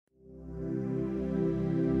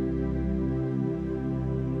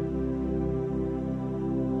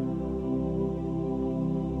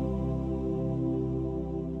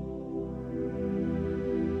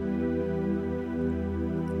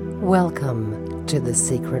Welcome to the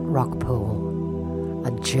secret Rockpool,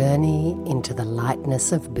 a journey into the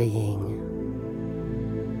lightness of being.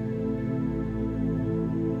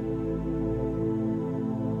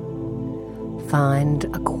 Find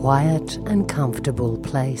a quiet and comfortable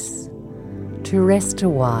place to rest a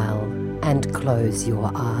while and close your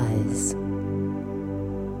eyes.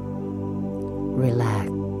 Relax.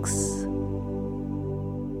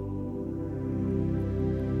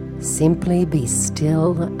 Simply be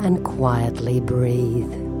still and quietly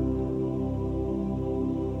breathe.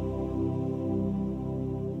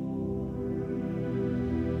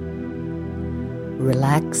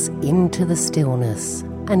 Relax into the stillness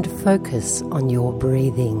and focus on your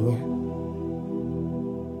breathing.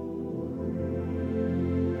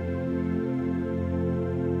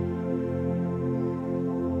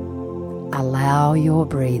 Allow your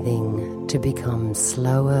breathing to become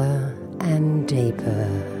slower and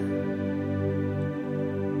deeper.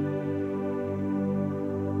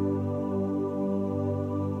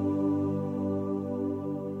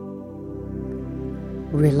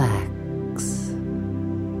 Relax.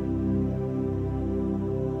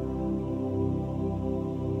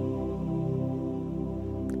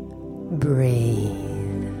 Breathe.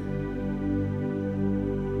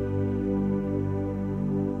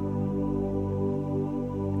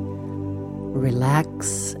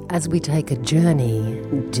 Relax as we take a journey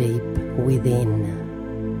deep within.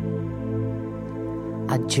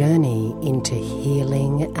 A journey into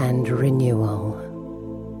healing and renewal.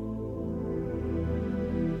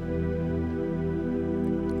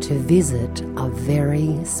 To visit a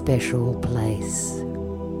very special place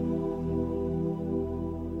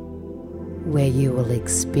where you will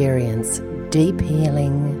experience deep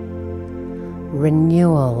healing,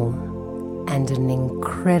 renewal, and an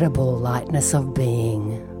incredible lightness of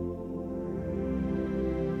being.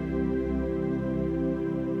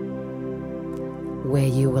 Where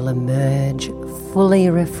you will emerge fully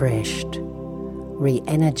refreshed,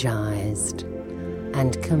 re-energized,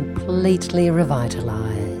 and completely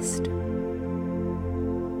revitalized.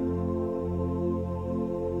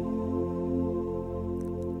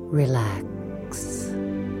 Relax.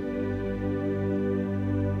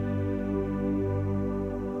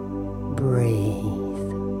 Breathe.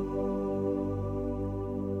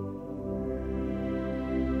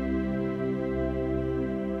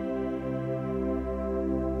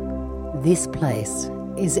 This place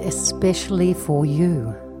is especially for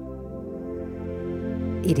you.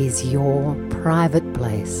 It is your private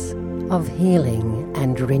place of healing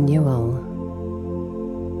and renewal,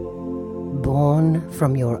 born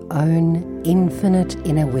from your own infinite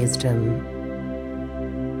inner wisdom.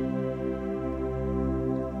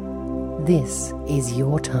 This is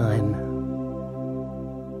your time.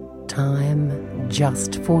 Time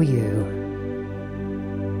just for you.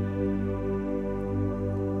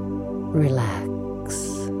 Relax.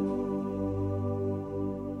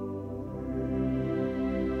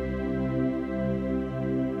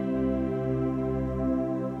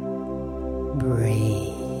 Breathe.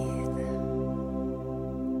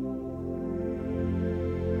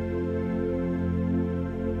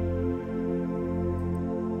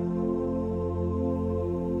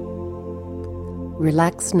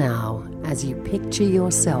 Relax now as you picture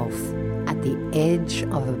yourself at the edge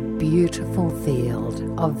of a beautiful field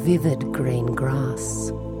of vivid green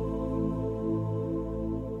grass.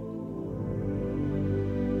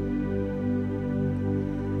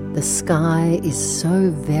 The sky is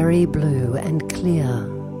so very blue and clear.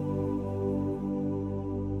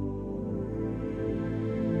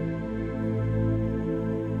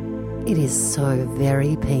 It is so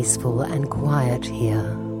very peaceful and quiet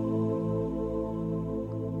here.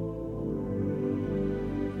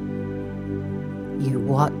 You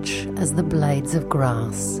watch as the blades of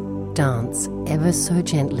grass dance ever so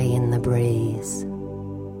gently in the breeze.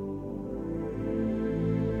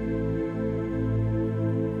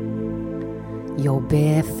 Your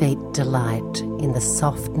bare feet delight in the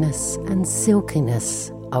softness and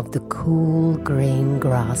silkiness of the cool green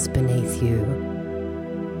grass beneath you.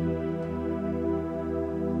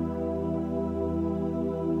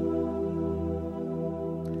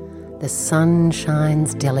 The sun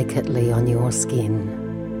shines delicately on your skin,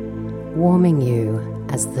 warming you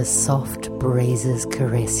as the soft breezes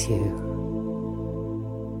caress you.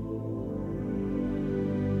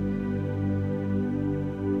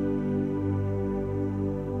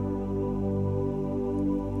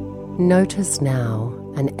 Notice now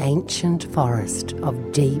an ancient forest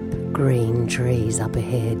of deep green trees up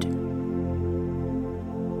ahead.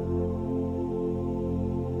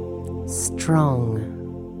 Strong,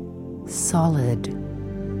 solid,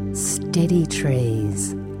 steady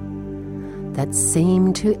trees that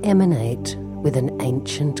seem to emanate with an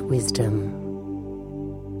ancient wisdom.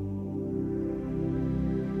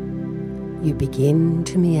 You begin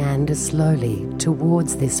to meander slowly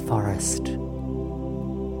towards this forest.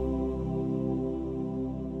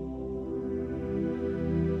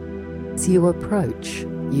 As you approach,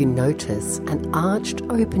 you notice an arched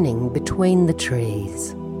opening between the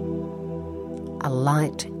trees. A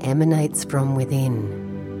light emanates from within,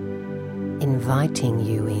 inviting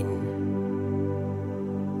you in.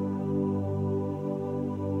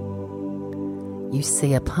 You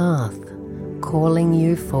see a path calling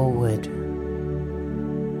you forward.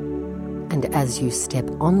 And as you step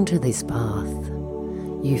onto this path,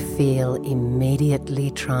 you feel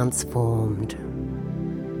immediately transformed.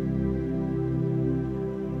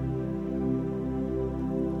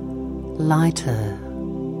 Lighter,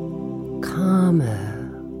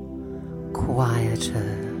 calmer,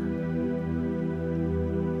 quieter.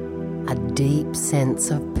 A deep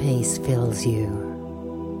sense of peace fills you.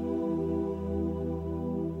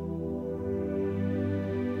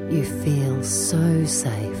 You feel so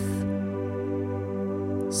safe,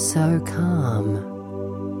 so calm,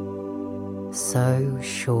 so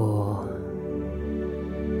sure.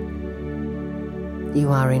 You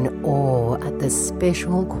are in awe at the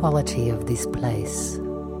special quality of this place.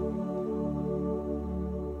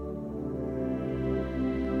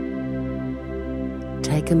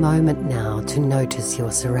 Take a moment now to notice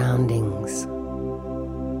your surroundings.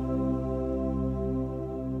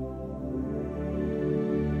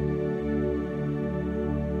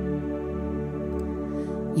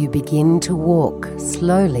 You begin to walk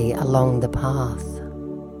slowly along the path.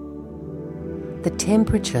 The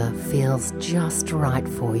temperature feels just right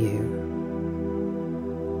for you,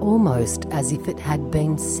 almost as if it had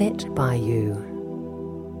been set by you.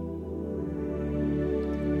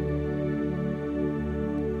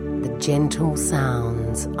 The gentle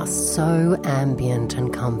sounds are so ambient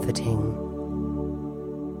and comforting.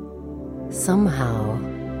 Somehow,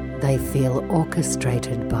 they feel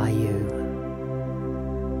orchestrated by you.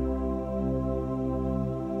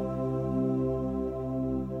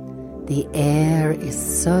 The air is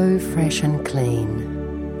so fresh and clean,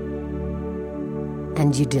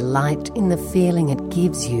 and you delight in the feeling it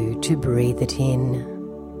gives you to breathe it in.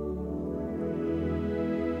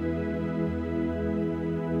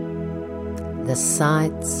 The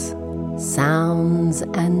sights, sounds,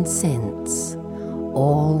 and scents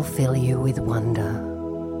all fill you with wonder.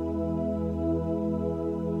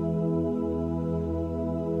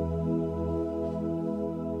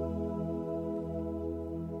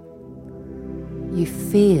 You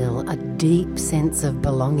feel a deep sense of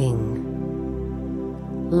belonging,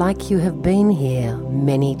 like you have been here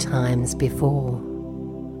many times before.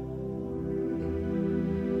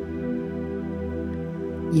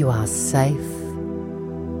 You are safe,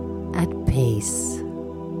 at peace,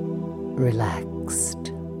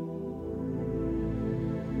 relaxed.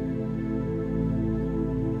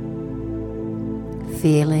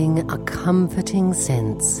 Feeling a comforting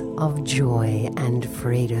sense of joy and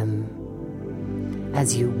freedom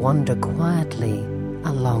as you wander quietly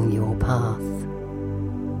along your path.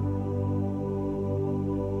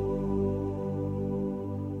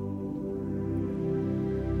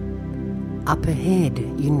 Up ahead,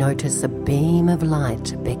 you notice a beam of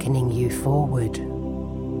light beckoning you forward,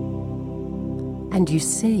 and you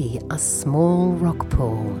see a small rock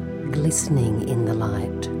pool glistening in the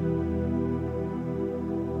light.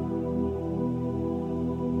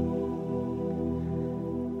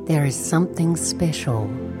 There is something special,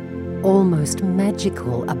 almost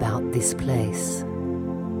magical about this place.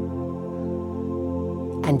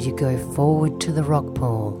 And you go forward to the rock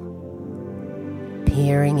pool,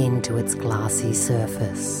 peering into its glassy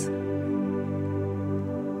surface.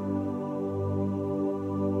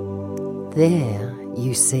 There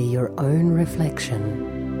you see your own reflection,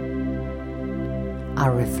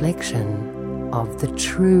 a reflection of the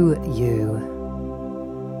true you.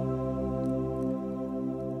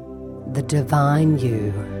 The divine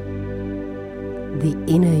you, the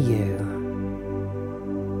inner you,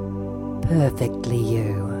 perfectly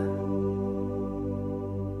you.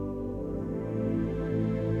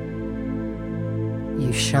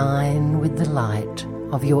 You shine with the light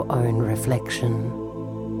of your own reflection.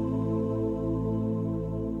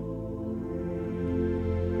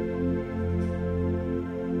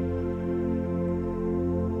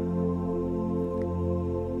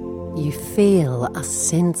 You feel a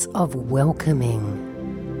sense of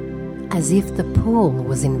welcoming, as if the pool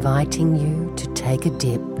was inviting you to take a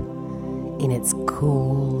dip in its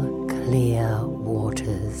cool, clear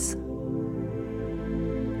waters.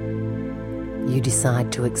 You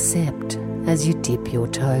decide to accept as you dip your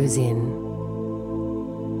toes in.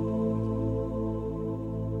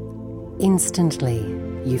 Instantly,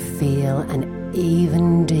 you feel an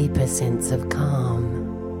even deeper sense of calm,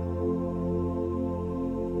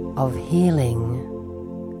 of healing,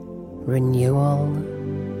 renewal,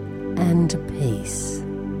 and peace.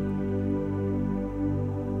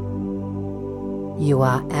 You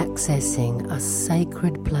are accessing a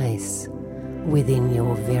sacred place within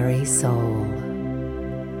your very soul.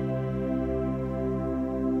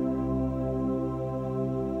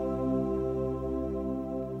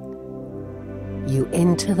 You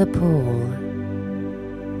enter the pool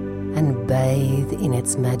and bathe in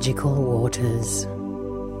its magical waters.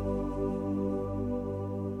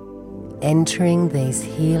 Entering these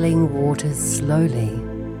healing waters slowly,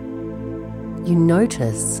 you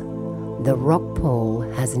notice the rock pool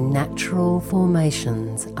has natural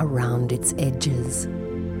formations around its edges,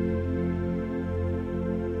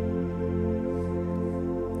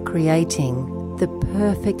 creating the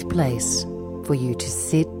perfect place for you to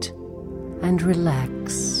sit and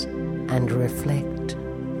relax and reflect.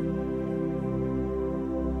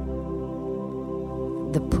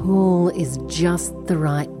 The pool is just the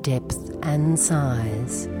right depth and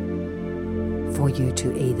size for you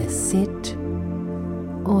to either sit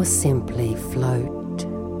or simply float.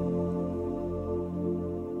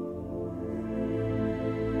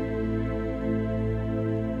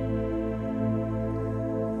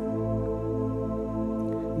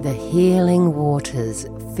 The healing waters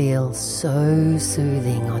feel so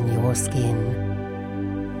soothing on your skin,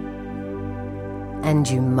 and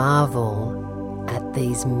you marvel at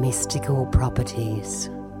these mystical properties.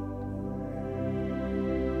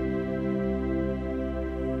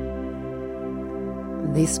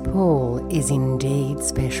 This pool is indeed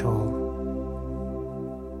special.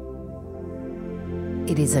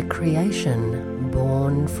 It is a creation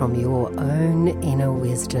born from your own inner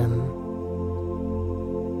wisdom.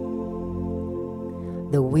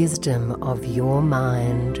 The wisdom of your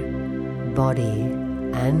mind, body,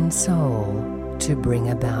 and soul to bring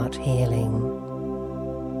about healing.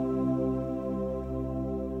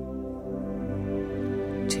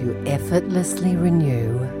 To effortlessly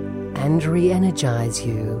renew and re-energize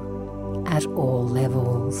you at all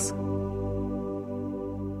levels.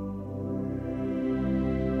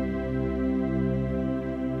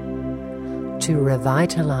 To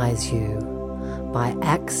revitalize you by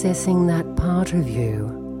accessing that part of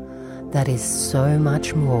you that is so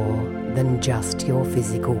much more than just your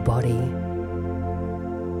physical body.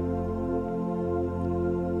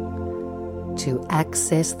 To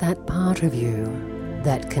access that part of you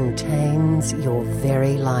that contains your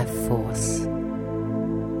very life force.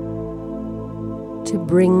 To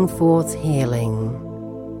bring forth healing,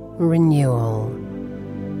 renewal,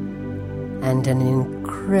 and an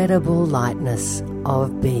incredible lightness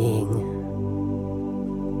of being.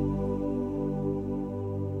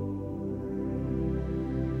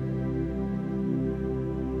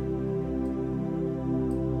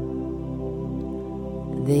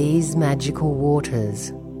 These magical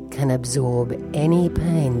waters can absorb any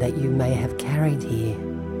pain that you may have carried here.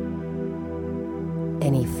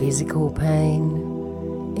 Any physical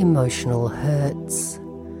pain, emotional hurts,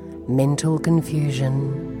 mental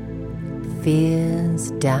confusion,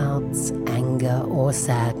 fears, doubts, anger, or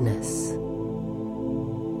sadness.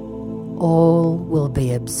 All will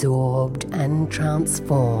be absorbed and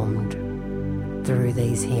transformed through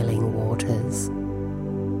these healing waters.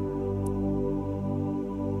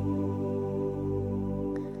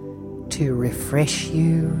 To refresh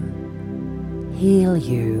you, heal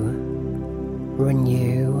you,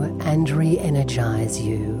 renew and re-energize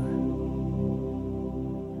you,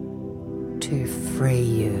 to free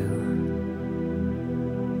you.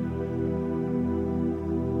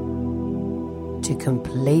 To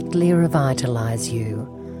completely revitalize you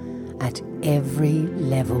at every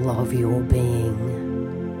level of your being.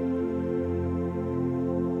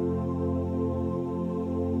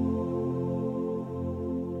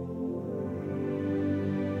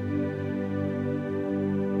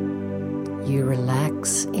 You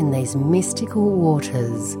relax in these mystical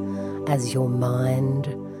waters as your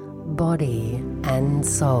mind, body, and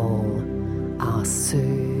soul are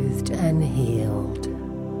soothed and healed.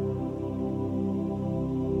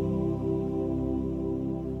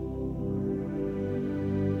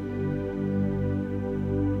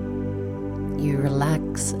 You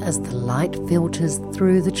relax as the light filters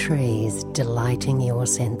through the trees, delighting your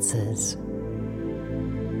senses.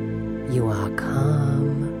 You are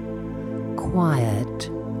calm, quiet,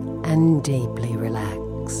 and deeply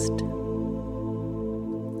relaxed,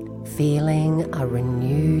 feeling a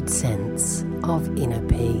renewed sense of inner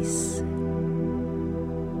peace.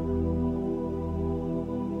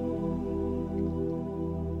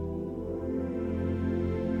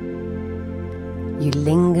 you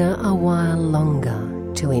linger a while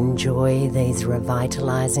longer to enjoy these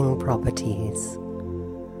revitalizing properties,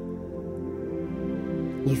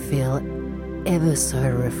 you feel ever so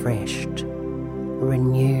refreshed,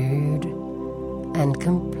 renewed, and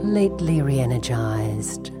completely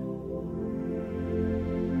re-energized.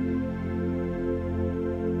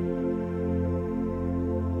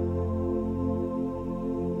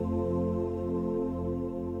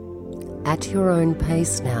 At your own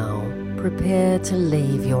pace now, prepare to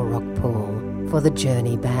leave your rock pool for the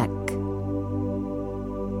journey back.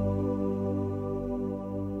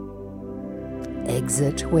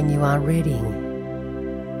 Exit when you are ready,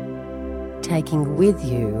 taking with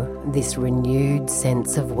you this renewed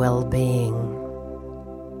sense of well-being.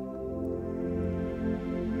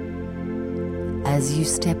 As you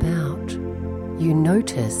step out, you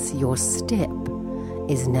notice your step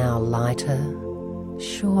is now lighter,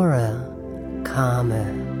 surer,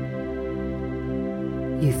 calmer.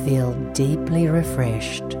 You feel deeply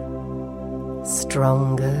refreshed,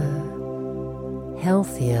 stronger,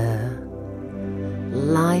 healthier,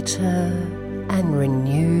 lighter, and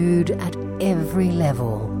renewed at every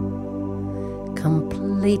level,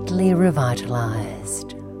 completely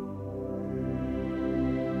revitalized.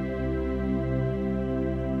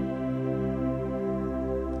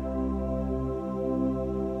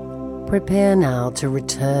 Prepare now to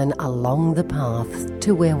return along the path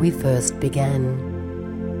to where we first began.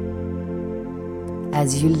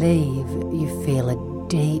 As you leave, you feel a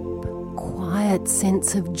deep, quiet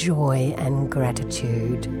sense of joy and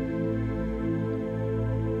gratitude.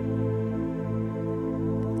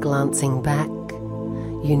 Glancing back,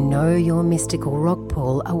 you know your mystical rock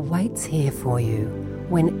pool awaits here for you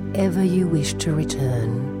whenever you wish to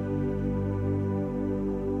return.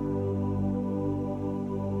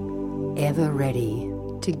 Ever ready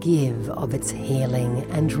to give of its healing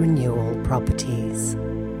and renewal properties.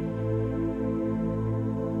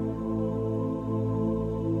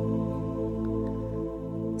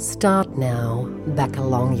 Start now back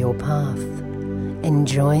along your path,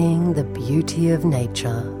 enjoying the beauty of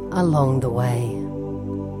nature along the way.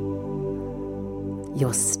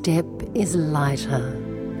 Your step is lighter,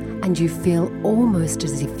 and you feel almost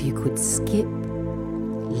as if you could skip,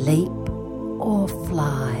 leap, or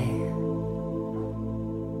fly.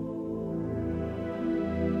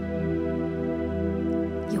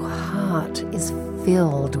 Your heart is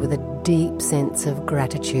filled with a deep sense of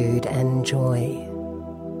gratitude and joy.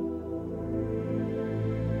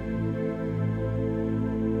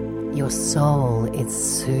 Your soul is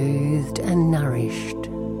soothed and nourished.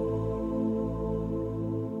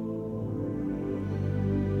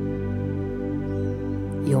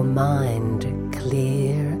 Your mind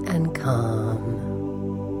clear and calm.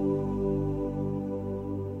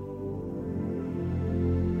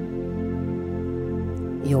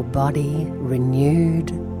 Your body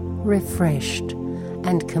renewed, refreshed,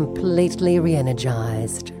 and completely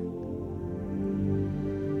re-energized.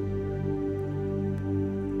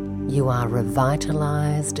 You are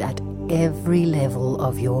revitalized at every level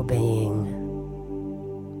of your being.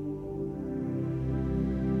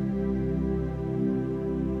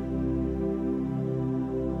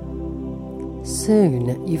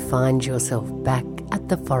 Soon you find yourself back at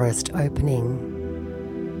the forest opening,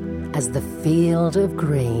 as the field of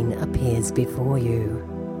green appears before you.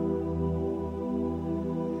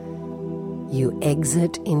 You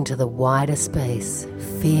exit into the wider space,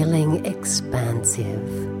 feeling expansive,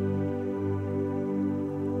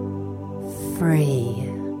 free,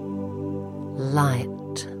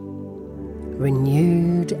 light,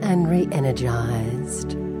 renewed and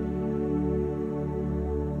re-energized.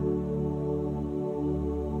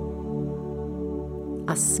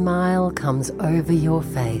 A smile comes over your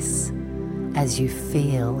face as you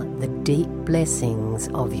feel the deep blessings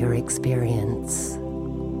of your experience.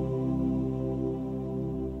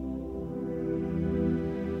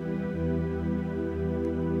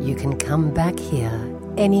 You can come back here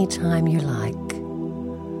anytime you like.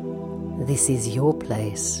 This is your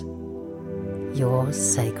place, your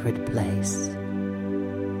sacred place.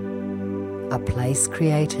 A place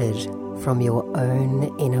created from your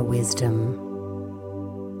own inner wisdom.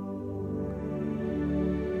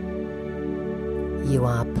 You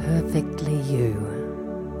are perfectly you,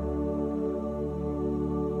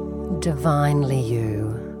 divinely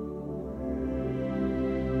you.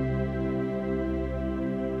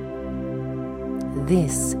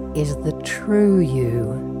 This is the true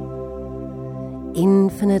you,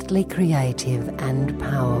 infinitely creative and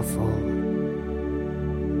powerful,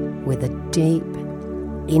 with a deep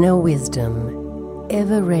inner wisdom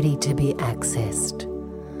ever ready to be accessed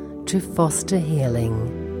to foster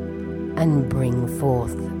healing and bring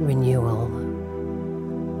forth renewal.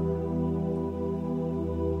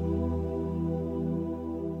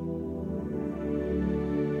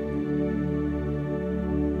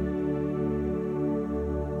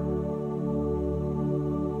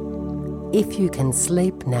 If you can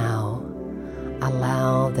sleep now,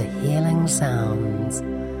 allow the healing sounds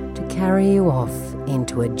to carry you off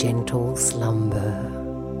into a gentle slumber.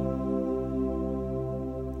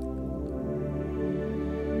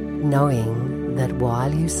 Knowing that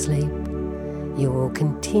while you sleep, you will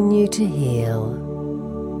continue to heal.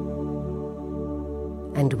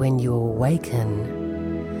 And when you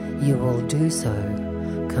awaken, you will do so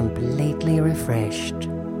completely refreshed,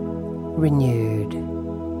 renewed,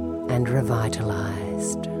 and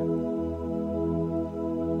revitalized.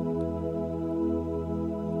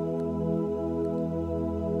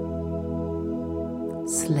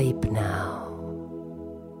 Sleep now.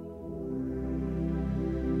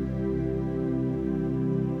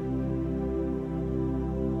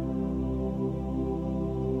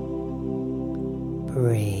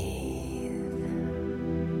 Breathe.